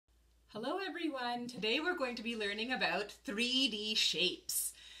Hello everyone! Today we're going to be learning about 3D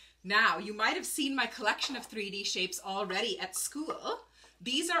shapes. Now, you might have seen my collection of 3D shapes already at school.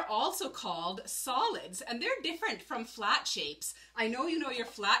 These are also called solids, and they're different from flat shapes. I know you know your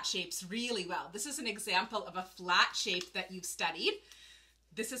flat shapes really well. This is an example of a flat shape that you've studied.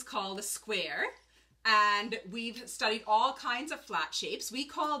 This is called a square, and we've studied all kinds of flat shapes. We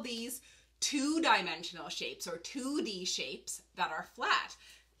call these two-dimensional shapes or 2D shapes that are flat.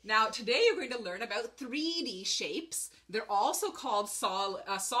 Now, today you're going to learn about 3D shapes. They're also called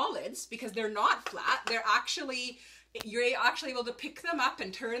solids because they're not flat. You're actually able to pick them up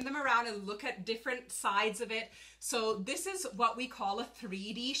and turn them around and look at different sides of it. So this is what we call a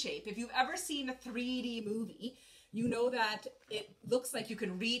 3D shape. If you've ever seen a 3D movie, you know that it looks like you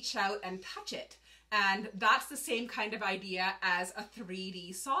can reach out and touch it. And that's the same kind of idea as a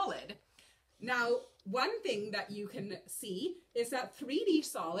 3D solid. Now, one thing that you can see is that 3D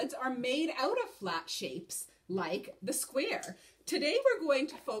solids are made out of flat shapes like the square. Today we're going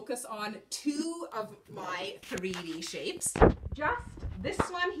to focus on two of my 3D shapes, just this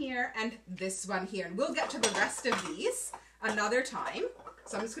one here and this one here. And we'll get to the rest of these another time.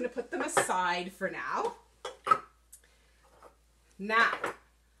 So I'm just going to put them aside for now. Now,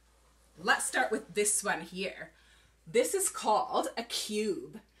 let's start with this one here. This is called a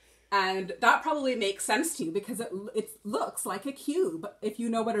cube. And that probably makes sense to you because it looks like a cube. If you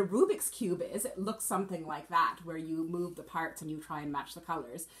know what a Rubik's Cube is, it looks something like that, where you move the parts and you try and match the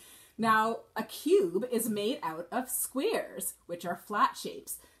colors. Now, a cube is made out of squares, which are flat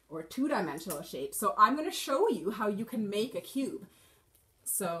shapes or two-dimensional shapes. So I'm going to show you how you can make a cube.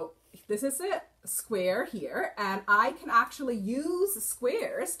 So this is a square here, and I can actually use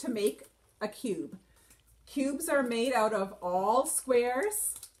squares to make a cube. Cubes are made out of all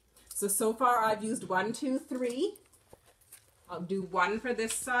squares. So far I've used 1, 2, 3. I'll do 1 for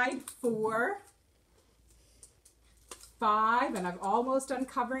this side, 4, 5, and I'm almost done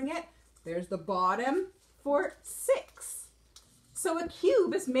covering it. There's the bottom for 6. So a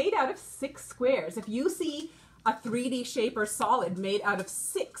cube is made out of 6 squares. If you see a 3D shape or solid made out of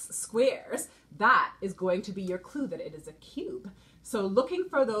 6 squares, that is going to be your clue that it is a cube. So looking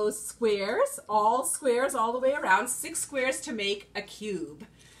for those squares all the way around, 6 squares to make a cube.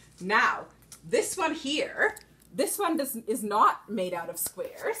 Now, this one here, this one is not made out of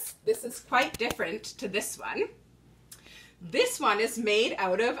squares. This is quite different to this one. This one is made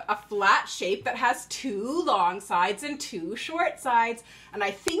out of a flat shape that has 2 long sides and 2 short sides. And I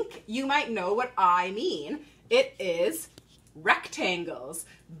think you might know what I mean. It is rectangles.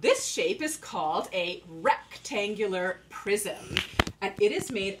 This shape is called a rectangular prism, and it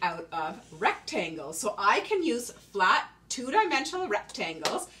is made out of rectangles. So I can use flat two-dimensional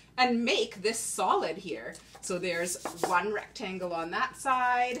rectangles and make this solid here. So there's 1 rectangle on that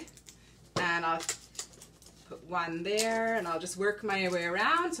side, and I'll put 1 there, and I'll just work my way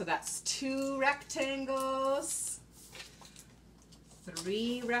around. So that's 2 rectangles,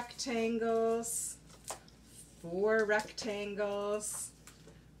 3 rectangles, 4 rectangles,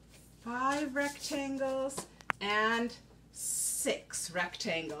 5 rectangles, and 6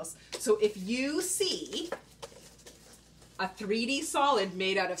 rectangles. So if you see a 3D solid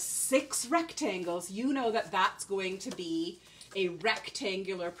made out of 6 rectangles, you know that that's going to be a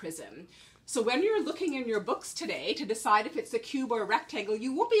rectangular prism. So when you're looking in your books today to decide if it's a cube or a rectangle,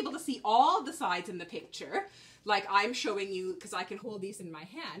 you won't be able to see all the sides in the picture, like I'm showing you because I can hold these in my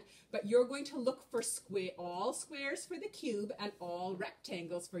hand, but you're going to look for all squares for the cube and all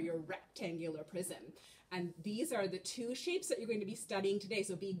rectangles for your rectangular prism. And these are the 2 shapes that you're going to be studying today.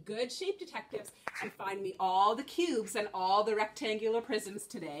 So be good shape detectives and find me all the cubes and all the rectangular prisms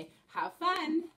today. Have fun!